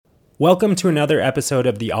Welcome to another episode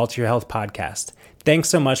of the Alter Your Health podcast. Thanks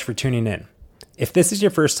so much for tuning in. If this is your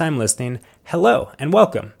first time listening, hello and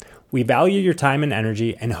welcome. We value your time and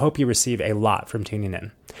energy and hope you receive a lot from tuning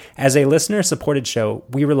in. As a listener-supported show,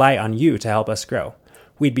 we rely on you to help us grow.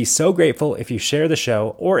 We'd be so grateful if you share the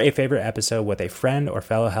show or a favorite episode with a friend or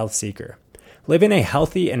fellow health seeker. Living a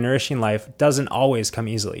healthy and nourishing life doesn't always come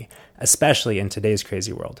easily, especially in today's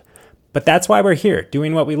crazy world. But that's why we're here,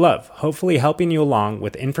 doing what we love, hopefully helping you along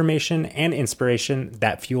with information and inspiration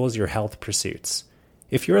that fuels your health pursuits.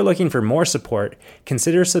 If you're looking for more support,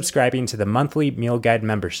 consider subscribing to the monthly Meal Guide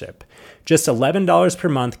membership. Just $11 per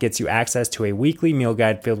month gets you access to a weekly meal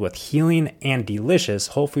guide filled with healing and delicious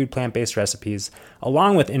whole food plant-based recipes,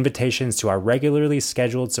 along with invitations to our regularly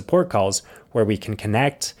scheduled support calls where we can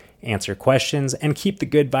connect, answer questions, and keep the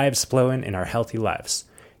good vibes flowing in our healthy lives.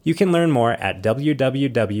 You can learn more at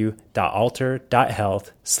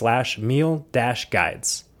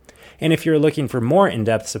www.alter.health/meal-guides. And if you're looking for more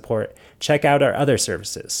in-depth support, check out our other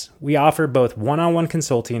services. We offer both one-on-one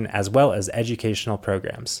consulting as well as educational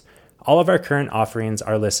programs. All of our current offerings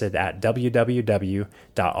are listed at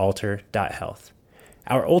www.alter.health.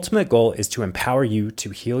 Our ultimate goal is to empower you to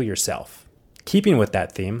heal yourself. Keeping with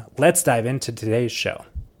that theme, let's dive into today's show.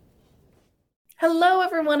 Hello,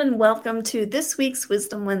 everyone, and welcome to this week's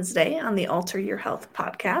Wisdom Wednesday on the Alter Your Health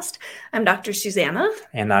podcast. I'm Dr. Susanna.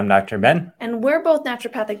 And I'm Dr. Ben. And we're both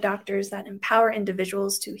naturopathic doctors that empower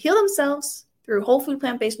individuals to heal themselves through whole food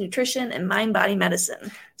plant-based nutrition and mind-body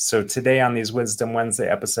medicine. So today on these Wisdom Wednesday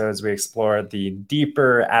episodes, we explore the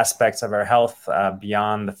deeper aspects of our health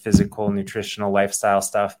beyond the physical, nutritional, lifestyle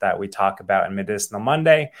stuff that we talk about in Medicinal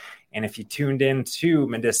Monday. And if you tuned in to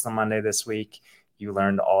Medicinal Monday this week, you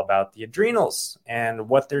learned all about the adrenals and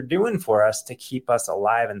what they're doing for us to keep us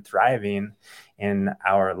alive and thriving in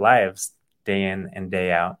our lives day in and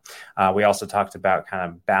day out. We also talked about kind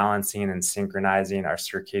of balancing and synchronizing our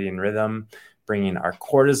circadian rhythm, bringing our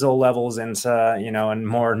cortisol levels into, a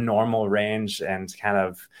more normal range and kind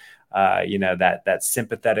of, that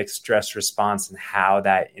sympathetic stress response and how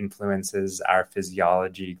that influences our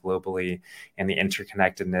physiology globally and the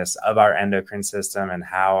interconnectedness of our endocrine system and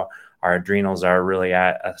how our adrenals are really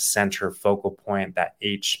at a center focal point. That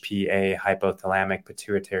HPA, hypothalamic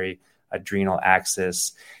pituitary adrenal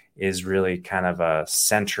axis, is really kind of a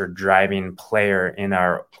center driving player in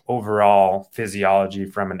our overall physiology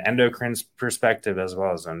from an endocrine perspective, as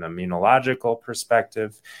well as an immunological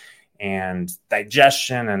perspective and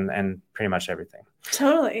digestion and pretty much everything.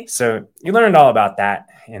 Totally. So you learned all about that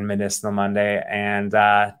in Medicinal Monday. And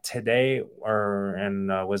today, or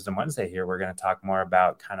in Wisdom Wednesday here, we're going to talk more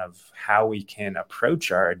about kind of how we can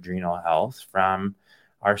approach our adrenal health from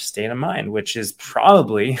our state of mind, which is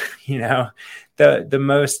probably, the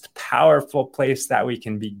most powerful place that we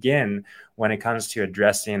can begin when it comes to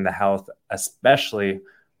addressing the health, especially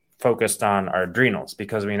focused on our adrenals,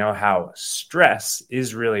 because we know how stress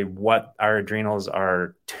is really what our adrenals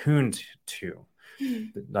are tuned to.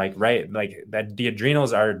 Like that the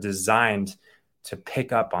adrenals are designed to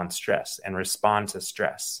pick up on stress and respond to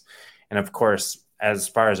stress. And of course, as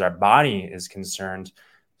far as our body is concerned,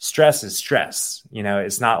 stress is stress.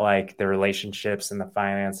 It's not like the relationships and the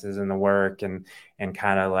finances and the work and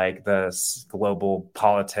kind of like the global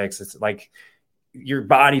politics. It's like your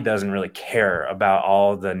body doesn't really care about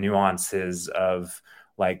all the nuances of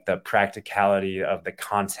like the practicality of the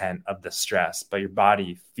content of the stress, but your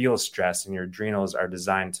body feels stress and your adrenals are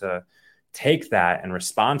designed to take that and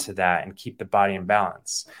respond to that and keep the body in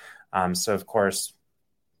balance. So of course,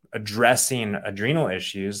 addressing adrenal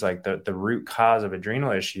issues, like the root cause of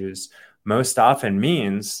adrenal issues, most often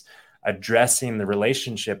means addressing the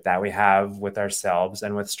relationship that we have with ourselves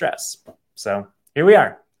and with stress. So here we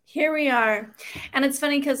are. And it's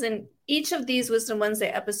funny because in each of these Wisdom Wednesday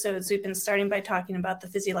episodes, we've been starting by talking about the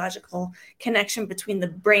physiological connection between the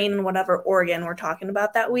brain and whatever organ we're talking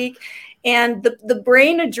about that week. And the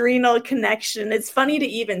brain-adrenal connection, it's funny to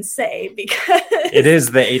even say because it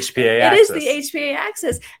is the HPA axis. It is the HPA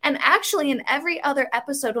axis. And actually in every other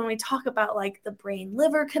episode, when we talk about like the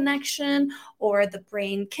brain-liver connection or the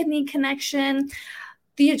brain-kidney connection,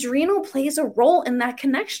 the adrenal plays a role in that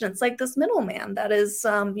connection. It's like this middleman that is,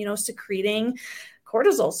 secreting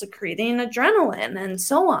cortisol, secreting adrenaline, and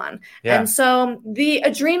so on. Yeah. And so the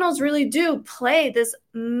adrenals really do play this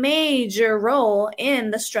major role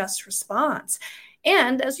in the stress response.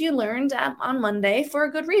 And as you learned on Monday, for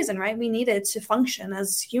a good reason, right? We needed to function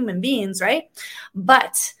as human beings, right?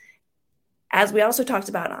 But as we also talked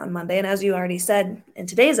about on Monday, and as you already said in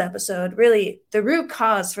today's episode, really the root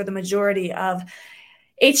cause for the majority of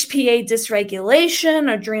HPA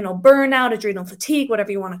dysregulation, adrenal burnout, adrenal fatigue,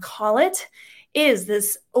 whatever you want to call it, is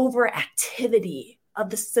this overactivity of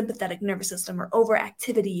the sympathetic nervous system or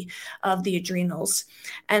overactivity of the adrenals.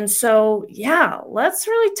 And so, let's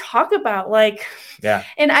really talk about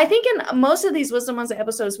and I think in most of these Wisdom Wednesday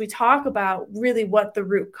episodes, we talk about really what the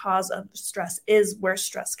root cause of stress is, where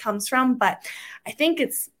stress comes from. But I think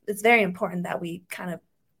it's very important that we kind of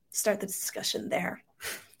start the discussion there.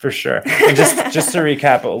 For sure. And just to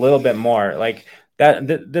recap a little bit more, like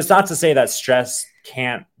that's not to say that stress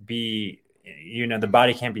can't be, the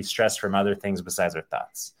body can't be stressed from other things besides our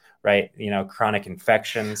thoughts, right? Chronic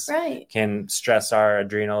infections can stress our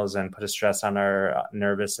adrenals and put a stress on our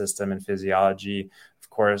nervous system and physiology. Of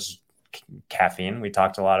course, caffeine. We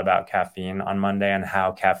talked a lot about caffeine on Monday and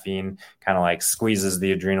how caffeine kind of like squeezes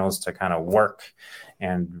the adrenals to kind of work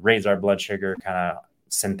and raise our blood sugar kind of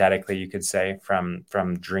synthetically, you could say, from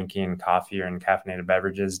drinking coffee or caffeinated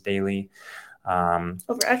beverages daily.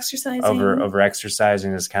 Over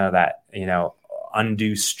exercising is kind of that,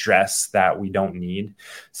 undue stress that we don't need.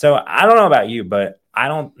 So I don't know about you, but I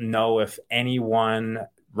don't know if anyone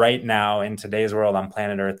right now in today's world on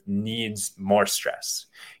planet Earth needs more stress,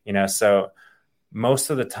 so most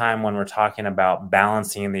of the time when we're talking about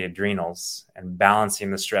balancing the adrenals and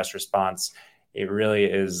balancing the stress response, it really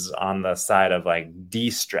is on the side of like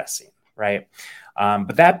de-stressing, right?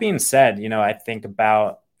 But that being said, I think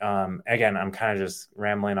about, again, I'm kind of just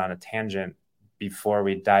rambling on a tangent before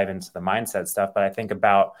we dive into the mindset stuff, but I think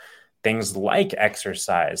about things like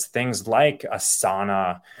exercise, things like a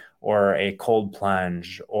sauna or a cold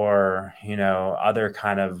plunge or, other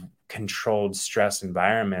kind of controlled stress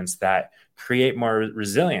environments that create more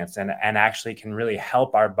resilience and actually can really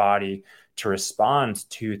help our body to respond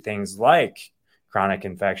to things like chronic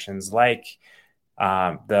infections, like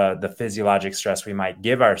the physiologic stress we might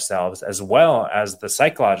give ourselves, as well as the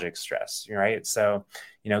psychological stress, right? So,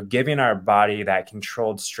 giving our body that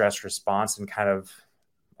controlled stress response and kind of,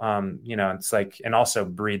 it's like, and also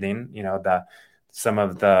breathing, some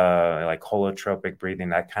of the like holotropic breathing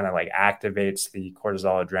that kind of like activates the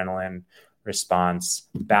cortisol adrenaline response,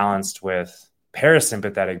 balanced with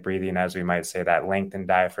parasympathetic breathing, as we might say, that lengthened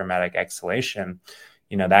diaphragmatic exhalation,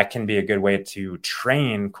 that can be a good way to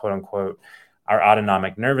train, quote unquote, our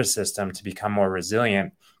autonomic nervous system to become more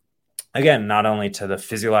resilient. Again, not only to the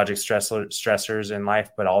physiologic stressors in life,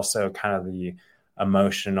 but also kind of the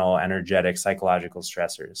emotional, energetic, psychological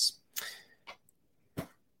stressors.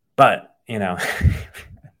 But,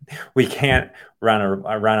 we can't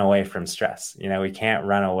run away from stress. We can't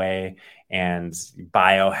run away and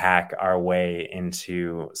biohack our way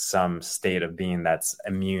into some state of being that's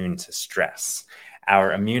immune to stress.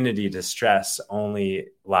 Our immunity to stress only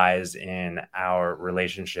lies in our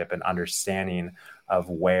relationship and understanding of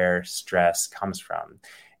where stress comes from.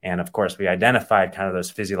 And of course, we identified kind of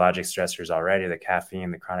those physiologic stressors already, the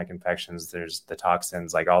caffeine, the chronic infections, there's the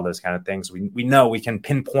toxins, like all those kind of things. We know we can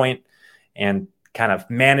pinpoint and kind of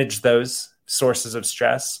manage those sources of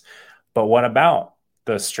stress. But what about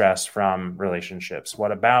the stress from relationships?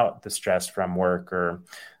 What about the stress from work or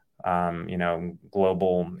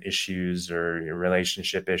global issues or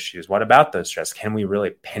relationship issues? What about those stress? Can we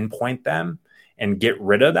really pinpoint them and get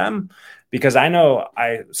rid of them? Because I know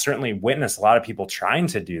I certainly witness a lot of people trying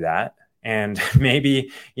to do that. And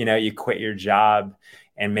maybe, you quit your job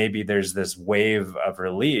and maybe there's this wave of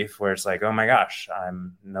relief where it's like, oh my gosh,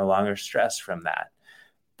 I'm no longer stressed from that.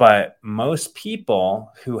 But most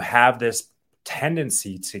people who have this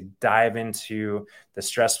tendency to dive into the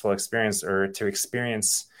stressful experience or to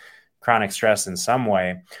experience chronic stress in some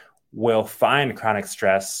way will find chronic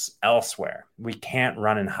stress elsewhere. We can't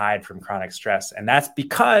run and hide from chronic stress. And that's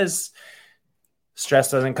because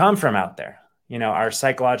stress doesn't come from out there. Our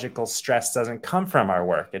psychological stress doesn't come from our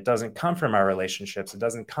work. It doesn't come from our relationships. It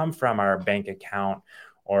doesn't come from our bank account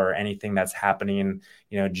or anything that's happening,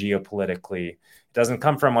 geopolitically. It doesn't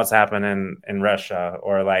come from what's happening in Russia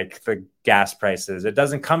or like the gas prices. It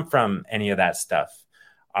doesn't come from any of that stuff.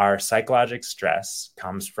 Our psychological stress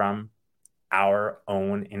comes from our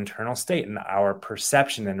own internal state and our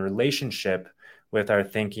perception and relationship with our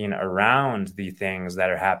thinking around the things that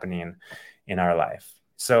are happening in our life.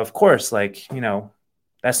 So of course,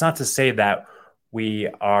 that's not to say that we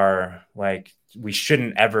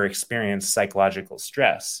shouldn't ever experience psychological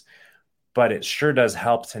stress, but it sure does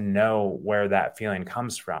help to know where that feeling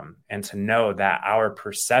comes from and to know that our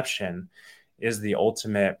perception is the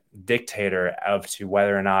ultimate dictator of to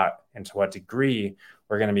whether or not and to what degree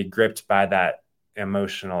we're going to be gripped by that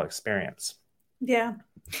emotional experience. Yeah.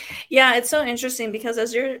 Yeah, it's so interesting because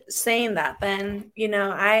as you're saying that, Ben,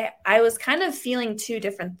 I was kind of feeling two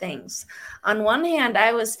different things. On one hand,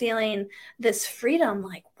 I was feeling this freedom,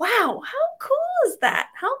 like, wow, how cool is that?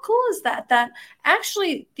 How cool is that? That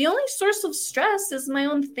actually the only source of stress is my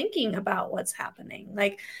own thinking about what's happening.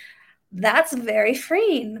 Like, that's very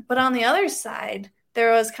freeing. But on the other side,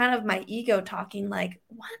 there was kind of my ego talking, like,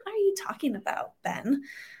 what are you talking about, Ben?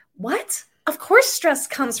 What? Of course, stress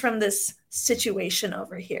comes from this situation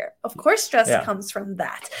over here. Of course, stress comes from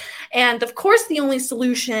that. And of course, the only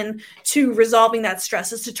solution to resolving that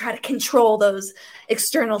stress is to try to control those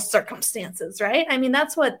external circumstances, right? I mean,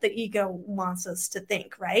 that's what the ego wants us to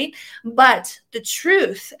think, right? But the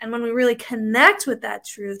truth, and when we really connect with that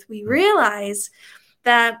truth, we realize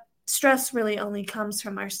that stress really only comes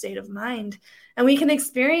from our state of mind. And we can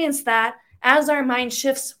experience that as our mind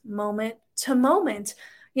shifts moment to moment.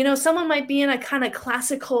 Someone might be in a kind of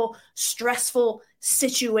classical, stressful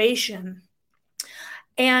situation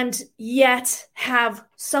and yet have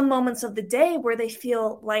some moments of the day where they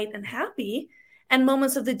feel light and happy and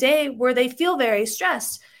moments of the day where they feel very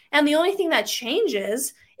stressed. And the only thing that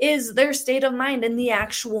changes is their state of mind in the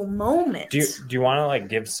actual moment. Do you want to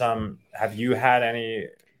give some, have you had any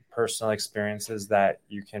personal experiences that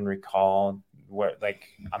you can recall where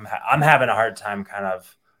I'm having a hard time kind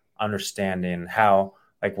of understanding how,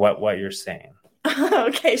 what you're saying.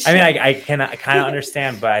 Okay, sure. I mean, I can kind of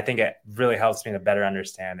understand, but I think it really helps me to better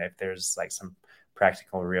understand if there's some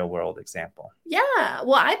practical real world example. Yeah.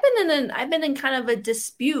 Well, I've been in kind of a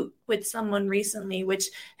dispute with someone recently, which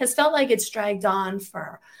has felt like it's dragged on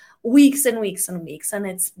for weeks and weeks and weeks. And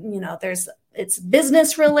it's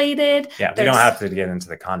business related. Yeah. We don't have to get into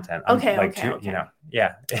the content. Okay.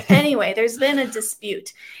 Yeah. Anyway, there's been a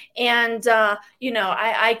dispute. And,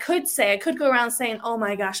 I could go around saying, oh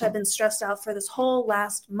my gosh, I've been stressed out for this whole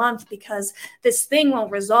last month because this thing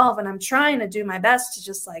won't resolve. And I'm trying to do my best to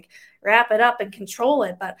just wrap it up and control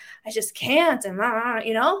it, but I just can't. And,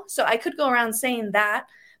 so I could go around saying that.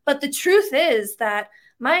 But the truth is that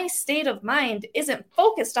my state of mind isn't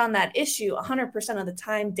focused on that issue 100% of the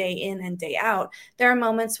time, day in and day out. There are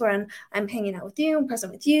moments when I'm hanging out with you, I'm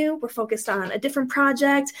present with you, we're focused on a different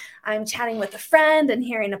project, I'm chatting with a friend and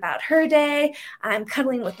hearing about her day, I'm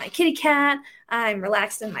cuddling with my kitty cat, I'm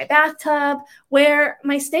relaxed in my bathtub, where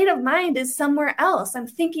my state of mind is somewhere else. I'm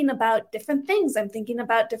thinking about different things, I'm thinking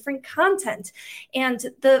about different content. And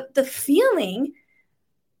the feeling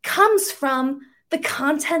comes from the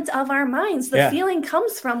content of our minds. The feeling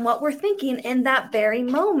comes from what we're thinking in that very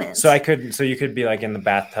moment. So you could be in the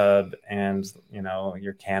bathtub and,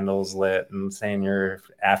 your candles lit and saying your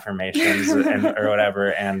affirmations or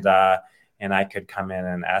whatever. And I could come in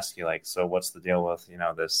and ask you so what's the deal with,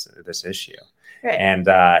 this issue? Right. And,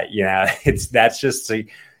 that's just,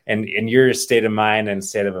 and your state of mind and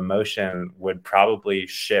state of emotion would probably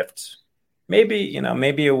shift. Maybe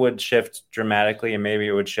it would shift dramatically and maybe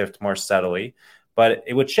it would shift more subtly, but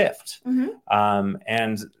it would shift. Mm-hmm.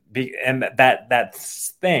 And that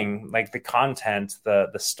thing, the content,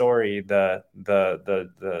 the story, the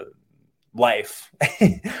life,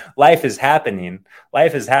 life is happening,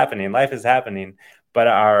 but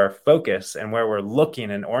our focus and where we're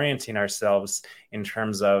looking and orienting ourselves in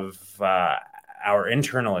terms of our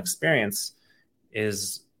internal experience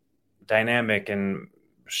is dynamic and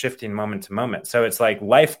shifting moment to moment. So it's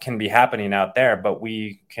life can be happening out there, but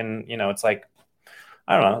we can, it's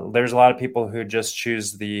I don't know. There's a lot of people who just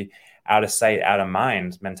choose the out of sight, out of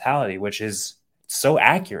mind mentality, which is so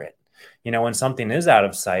accurate. When something is out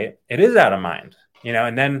of sight, it is out of mind,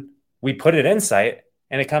 and then we put it in sight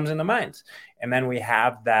and it comes into mind. And then we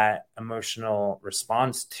have that emotional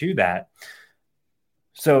response to that.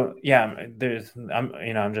 So yeah,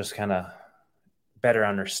 I'm just kind of better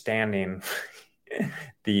understanding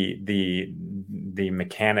the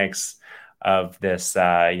mechanics of this,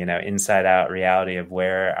 inside out reality of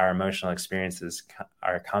where our emotional experiences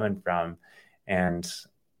are coming from. And,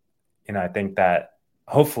 I think that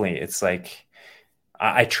hopefully it's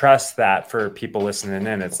I trust that for people listening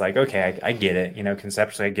in, it's okay, I get it,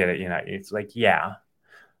 conceptually, I get it, it's yeah,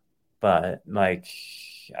 but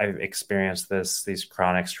I've experienced these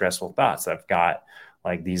chronic stressful thoughts. I've got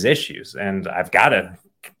these issues and I've got to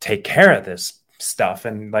take care of this stuff.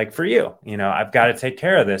 And for you, I've got to take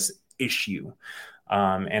care of this issue.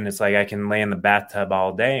 And it's I can lay in the bathtub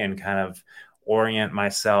all day and kind of orient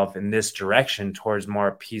myself in this direction towards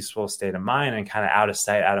more peaceful state of mind and kind of out of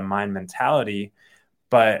sight, out of mind mentality.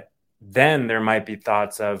 But then there might be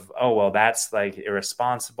thoughts of, oh, well, that's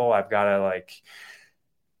irresponsible. I've got to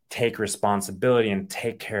take responsibility and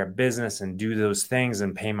take care of business and do those things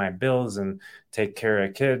and pay my bills and take care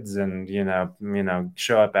of kids and,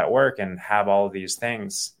 show up at work and have all of these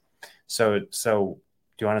things. So do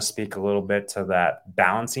you want to speak a little bit to that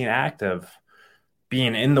balancing act of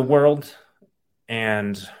being in the world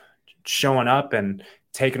and showing up and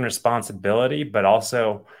taking responsibility, but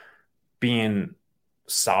also being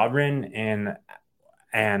sovereign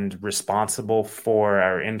and responsible for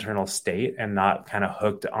our internal state and not kind of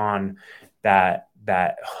hooked on that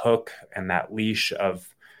hook and that leash of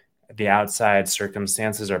the outside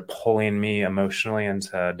circumstances are pulling me emotionally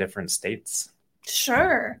into different states?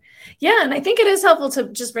 Sure. Yeah. And I think it is helpful to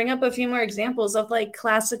just bring up a few more examples of like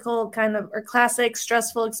classic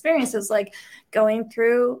stressful experiences, like going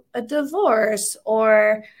through a divorce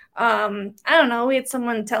or, I don't know, we had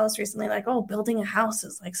someone tell us recently, like, oh, building a house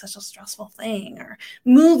is like such a stressful thing, or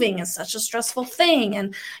moving is such a stressful thing.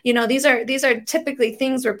 And, these are typically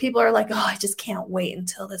things where people are like, oh, I just can't wait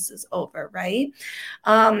until this is over. Right.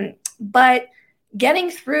 But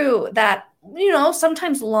getting through that,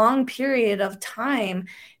 sometimes long period of time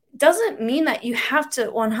doesn't mean that you have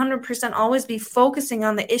to 100% always be focusing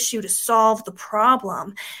on the issue to solve the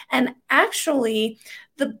problem. And actually,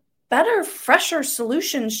 the better, fresher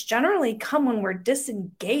solutions generally come when we're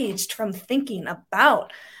disengaged from thinking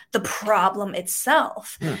about the problem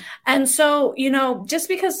itself. And so, just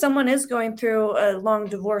because someone is going through a long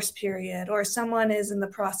divorce period, or someone is in the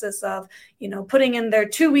process of, putting in their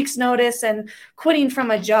 2 weeks notice and quitting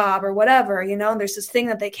from a job or whatever, there's this thing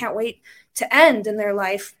that they can't wait to end in their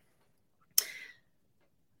life.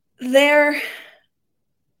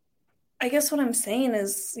 I guess what I'm saying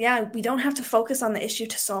is, we don't have to focus on the issue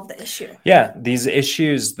to solve the issue. Yeah, these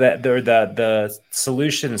issues that they're the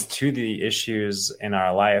solutions to the issues in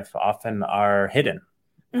our life often are hidden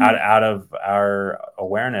out of our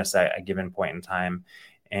awareness at a given point in time.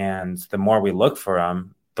 And the more we look for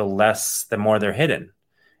them, the more they're hidden.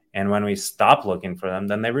 And when we stop looking for them,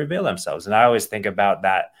 then they reveal themselves. And I always think about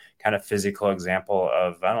that kind of physical example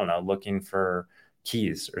of, I don't know, looking for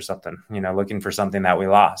keys or something, looking for something that we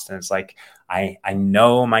lost. And it's like, I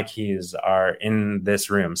know my keys are in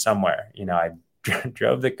this room somewhere. I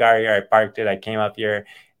drove the car here, I parked it, I came up here,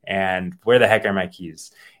 and where the heck are my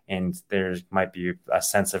keys? And there might be a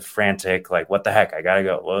sense of frantic, like, what the heck? I got to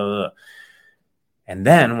go. Ugh. And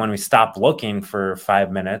then when we stop looking for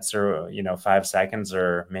 5 minutes or, 5 seconds,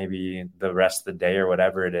 or maybe the rest of the day or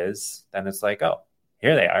whatever it is, then it's like, oh,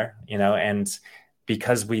 here they are, and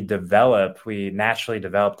because we naturally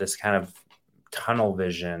develop this kind of tunnel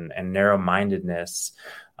vision and narrow-mindedness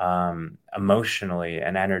emotionally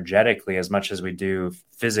and energetically, as much as we do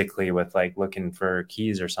physically with like looking for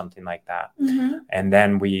keys or something like that. And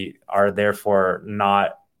then we are therefore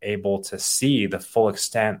not able to see the full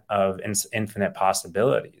extent of infinite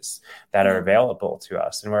possibilities that are available to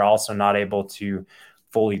us. And we're also not able to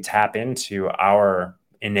fully tap into our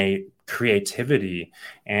innate creativity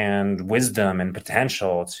and wisdom and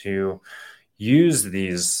potential to use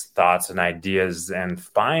these thoughts and ideas and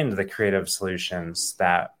find the creative solutions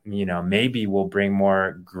that, maybe will bring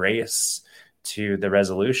more grace to the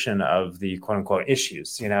resolution of the quote unquote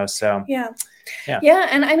issues, so. Yeah.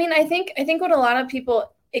 And I mean, I think what a lot of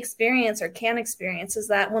people experience or can experience is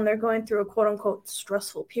that when they're going through a quote unquote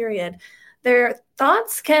stressful period, their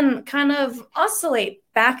thoughts can kind of oscillate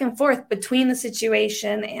back and forth between the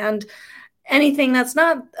situation and anything that's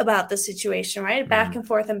not about the situation, right? Back and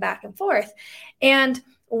forth and back and forth. And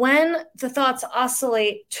when the thoughts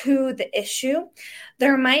oscillate to the issue,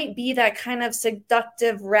 there might be that kind of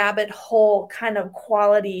seductive rabbit hole kind of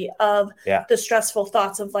quality of the stressful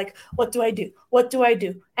thoughts of like, what do I do? What do I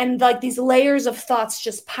do? And like these layers of thoughts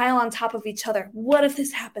just pile on top of each other. What if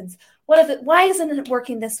this happens? Why isn't it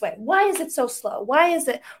working this way? Why is it so slow? Why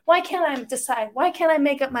can't I decide? Why can't I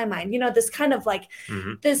make up my mind? This kind of like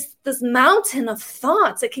this mountain of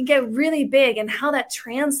thoughts. It can get really big. And how that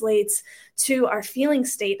translates to our feeling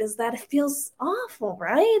state is that it feels awful,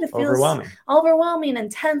 right? It feels overwhelming,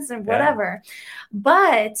 intense, and whatever.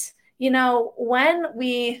 But, when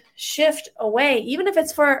we shift away, even if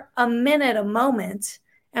it's for a minute, a moment,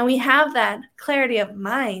 and we have that clarity of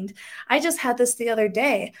mind. I just had this the other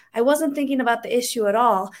day. I wasn't thinking about the issue at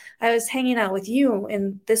all. I was hanging out with you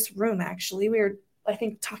in this room, actually. We were, I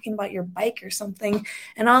think, talking about your bike or something.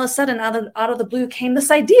 And all of a sudden, out of the blue came this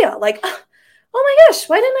idea, like, oh my gosh,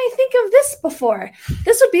 why didn't I think of this before?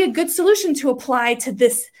 This would be a good solution to apply to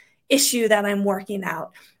this issue that I'm working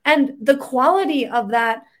out. And the quality of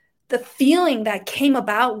that, the feeling that came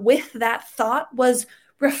about with that thought was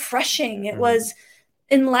refreshing. It was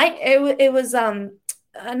it was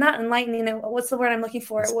not enlightening. What's the word I'm looking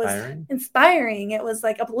for? Inspiring? It was inspiring. It was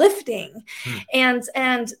like uplifting. And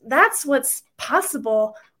that's what's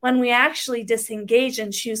possible when we actually disengage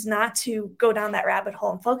and choose not to go down that rabbit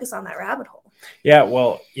hole and focus on that rabbit hole. Yeah,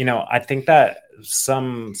 well, I think that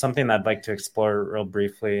something I'd like to explore real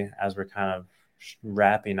briefly as we're kind of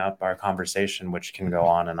wrapping up our conversation, which can go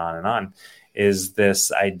on and on and on, is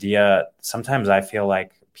this idea. Sometimes I feel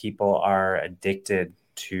like people are addicted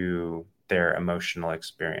to their emotional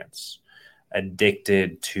experience,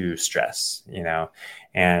 addicted to stress,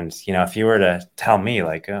 and, if you were to tell me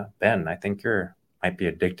like, Ben, I think might be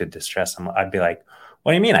addicted to stress, I'd be like,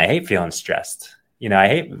 what do you mean? I hate feeling stressed. I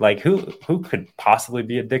hate, like, who could possibly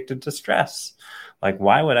be addicted to stress? Like,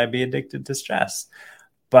 why would I be addicted to stress?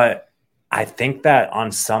 But I think that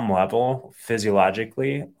on some level,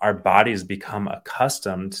 physiologically, our bodies become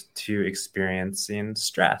accustomed to experiencing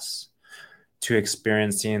stress, to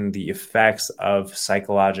experiencing the effects of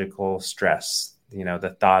psychological stress,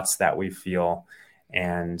 the thoughts that we feel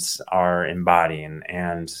and are embodying.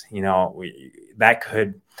 And, that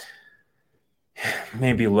could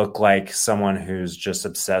maybe look like someone who's just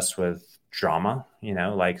obsessed with drama,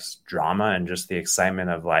 likes drama and just the excitement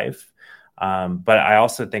of life. But I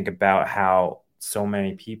also think about how so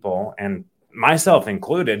many people, and myself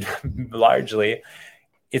included, largely,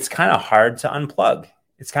 it's kind of hard to unplug.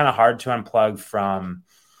 It's kind of hard to unplug from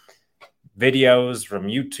videos, from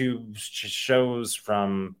YouTube shows,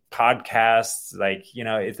 from podcasts. Like,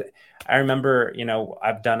 I remember,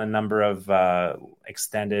 I've done a number of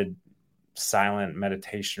extended silent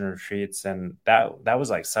meditation retreats, and that was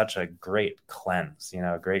like such a great cleanse,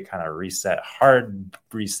 a great kind of hard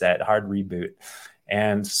reboot.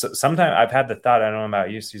 And so sometimes I've had the thought, I don't know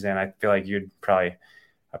about you, Suzanne, I feel like you'd probably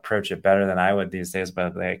approach it better than I would these days,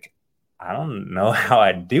 but like, I don't know how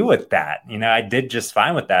I'd do with that. I did just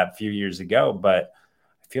fine with that a few years ago, but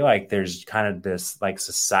I feel like there's kind of this, like,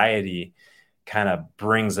 society kind of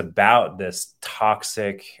brings about this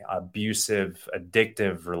toxic, abusive,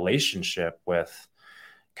 addictive relationship with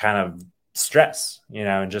kind of stress,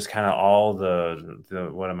 and just kind of all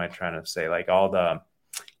the what am I trying to say? Like all the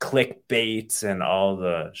clickbaits and all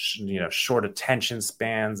the, short attention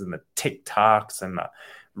spans and the TikToks and the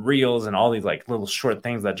reels and all these like little short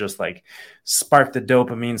things that just like spark the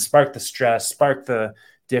dopamine, spark the stress, spark the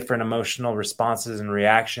different emotional responses and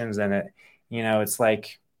reactions. And it, it's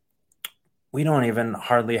like, we don't even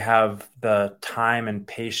hardly have the time and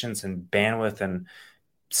patience and bandwidth and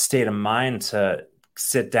state of mind to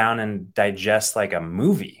sit down and digest like a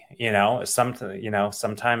movie.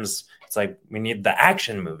 Sometimes it's like we need the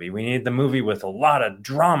action movie. We need the movie with a lot of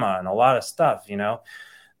drama and a lot of stuff,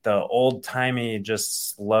 the old timey,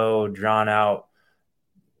 just slow, drawn out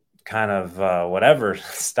kind of whatever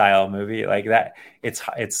style movie like that. It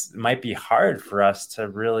might be hard for us to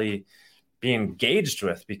really be engaged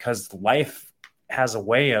with, because life has a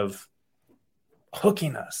way of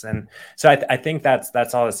hooking us. And so I think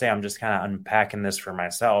that's all to say. I'm just kind of unpacking this for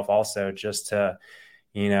myself also, just to,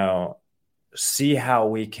 see how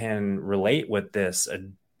we can relate with this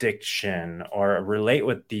addiction or relate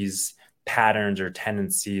with these patterns or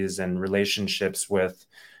tendencies and relationships with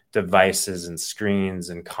devices and screens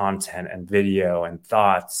and content and video and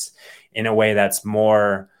thoughts in a way that's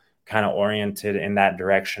more kind of oriented in that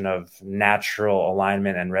direction of natural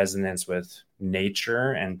alignment and resonance with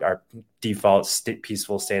nature and our default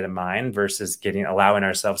peaceful state of mind, versus allowing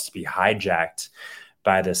ourselves to be hijacked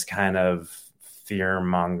by this kind of fear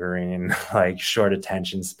mongering, like short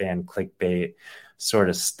attention span, clickbait sort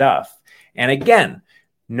of stuff. And again,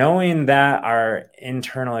 knowing that our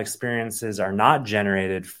internal experiences are not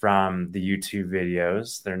generated from the YouTube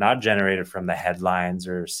videos, they're not generated from the headlines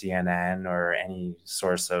or CNN or any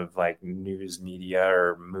source of like news media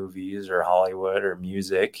or movies or Hollywood or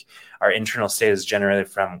music. Our internal state is generated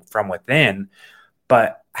from within.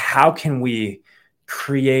 But how can we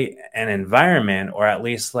create an environment, or at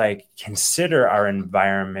least like consider our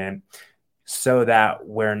environment, so that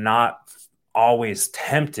we're not always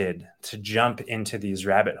tempted to jump into these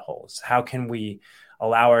rabbit holes? How can we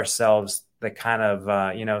allow ourselves the kind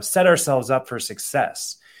of, set ourselves up for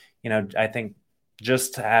success? I think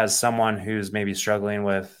just as someone who's maybe struggling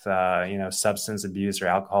with, substance abuse or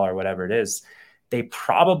alcohol or whatever it is, they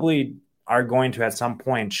probably are going to at some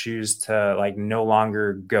point choose to like no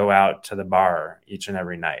longer go out to the bar each and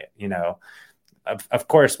every night. Of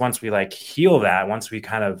course, once we like heal that, once we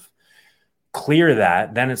kind of clear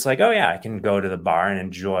that, then it's like, oh yeah, I can go to the bar and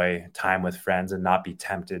enjoy time with friends and not be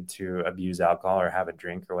tempted to abuse alcohol or have a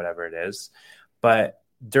drink or whatever it is. But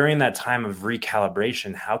during that time of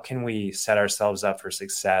recalibration, how can we set ourselves up for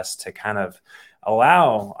success to kind of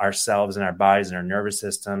allow ourselves and our bodies and our nervous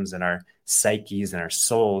systems and our psyches and our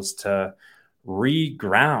souls to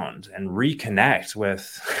reground and reconnect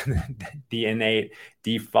with the innate,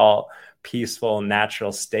 default, peaceful,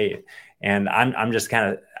 natural state? And I'm just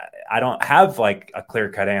kind of, I don't have like a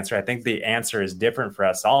clear-cut answer. I think the answer is different for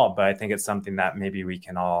us all, but I think it's something that maybe we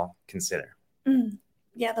can all consider.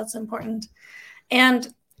 Yeah, that's important.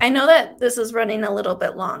 And I know that this is running a little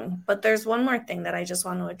bit long, but there's one more thing that I just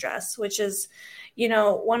want to address, which is,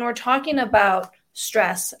 when we're talking about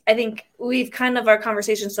stress, I think our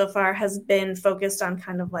conversation so far has been focused on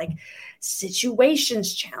kind of like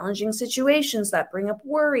situations, challenging situations that bring up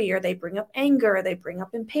worry, or they bring up anger, or they bring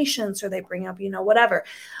up impatience, or they bring up, whatever.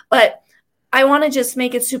 But I want to just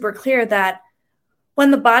make it super clear that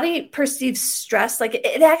when the body perceives stress, like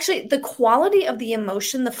it actually, the quality of the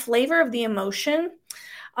emotion, the flavor of the emotion,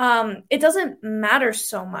 it doesn't matter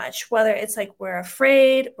so much whether it's like we're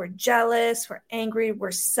afraid, we're jealous, we're angry,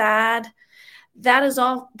 we're sad. That is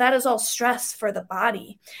all stress for the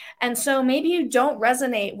body. And so maybe you don't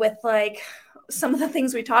resonate with like some of the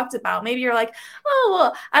things we talked about. Maybe you're like, oh,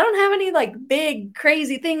 well, I don't have any like big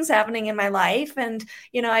crazy things happening in my life. And,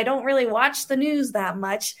 I don't really watch the news that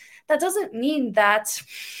much. That doesn't mean that,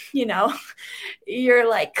 you're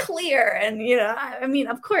like clear. And, I mean,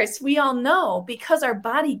 of course, we all know because our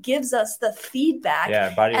body gives us the feedback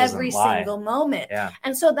every single moment. Yeah.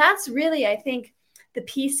 And so that's really, I think, the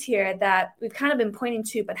piece here that we've kind of been pointing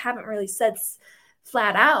to, but haven't really said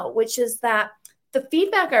flat out, which is that the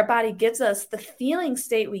feedback our body gives us, the feeling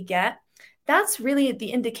state we get, that's really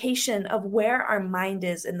the indication of where our mind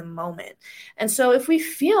is in the moment. And so if we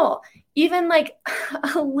feel even like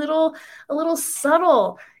a little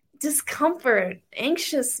subtle discomfort,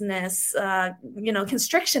 anxiousness,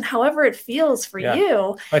 constriction, however it feels for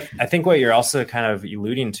you. I think what you're also kind of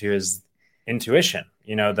alluding to is intuition,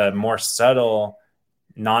 the more subtle,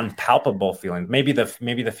 non-palpable feelings. Maybe the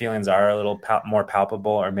feelings are a little more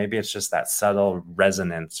palpable, or maybe it's just that subtle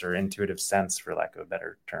resonance or intuitive sense, for lack of a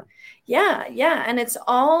better term. Yeah. And it's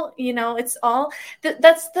all,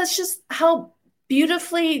 that's just how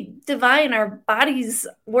beautifully divine our bodies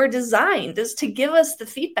were designed, is to give us the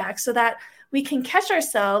feedback so that we can catch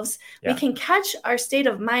ourselves, we can catch our state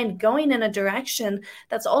of mind going in a direction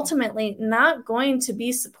that's ultimately not going to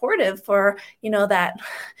be supportive for, that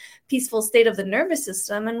peaceful state of the nervous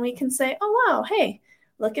system. And we can say, oh, wow, hey,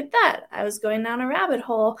 look at that. I was going down a rabbit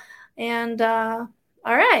hole, and all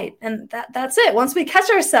right. And that's it. Once we catch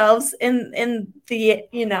ourselves in the,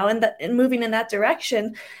 in moving in that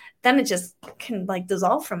direction, then it just can like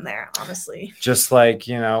dissolve from there, honestly. Just like,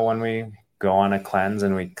 when we go on a cleanse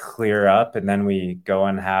and we clear up, and then we go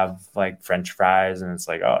and have like French fries, and it's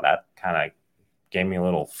like, oh, that kind of gave me a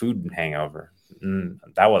little food hangover.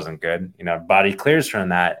 That wasn't good. Body clears from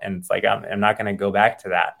that, and it's like, I'm not going to go back to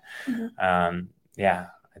that. Mm-hmm.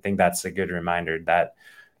 I think that's a good reminder that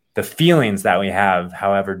the feelings that we have,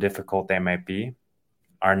 however difficult they might be,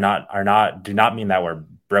 do not mean that we're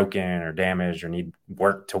broken or damaged or need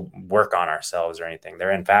work on ourselves or anything.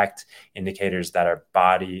 They're in fact indicators that our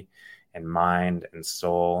body and mind and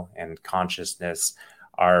soul and consciousness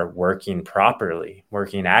are working properly,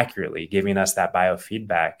 working accurately, giving us that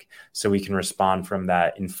biofeedback so we can respond from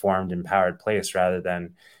that informed, empowered place, rather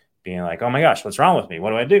than being like, oh my gosh, what's wrong with me?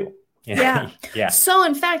 What do I do? Yeah. So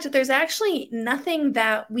in fact, there's actually nothing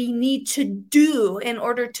that we need to do in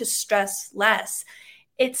order to stress less.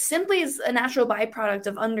 It simply is a natural byproduct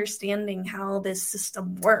of understanding how this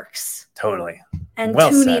system works. Totally. And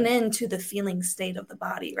tuning into the feeling state of the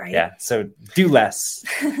body, right? Yeah. So do less,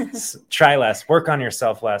 try less, work on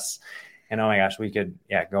yourself less. And oh my gosh, we could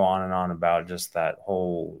go on and on about just that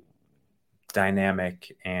whole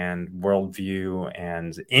dynamic and worldview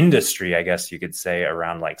and industry, I guess you could say,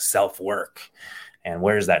 around like self-work and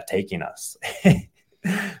where's that taking us.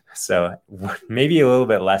 So maybe a little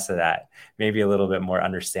bit less of that, maybe a little bit more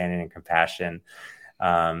understanding and compassion.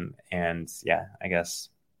 I guess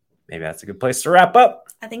maybe that's a good place to wrap up.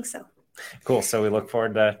 I think so. Cool. So we look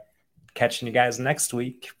forward to catching you guys next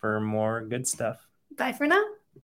week for more good stuff. Bye for now.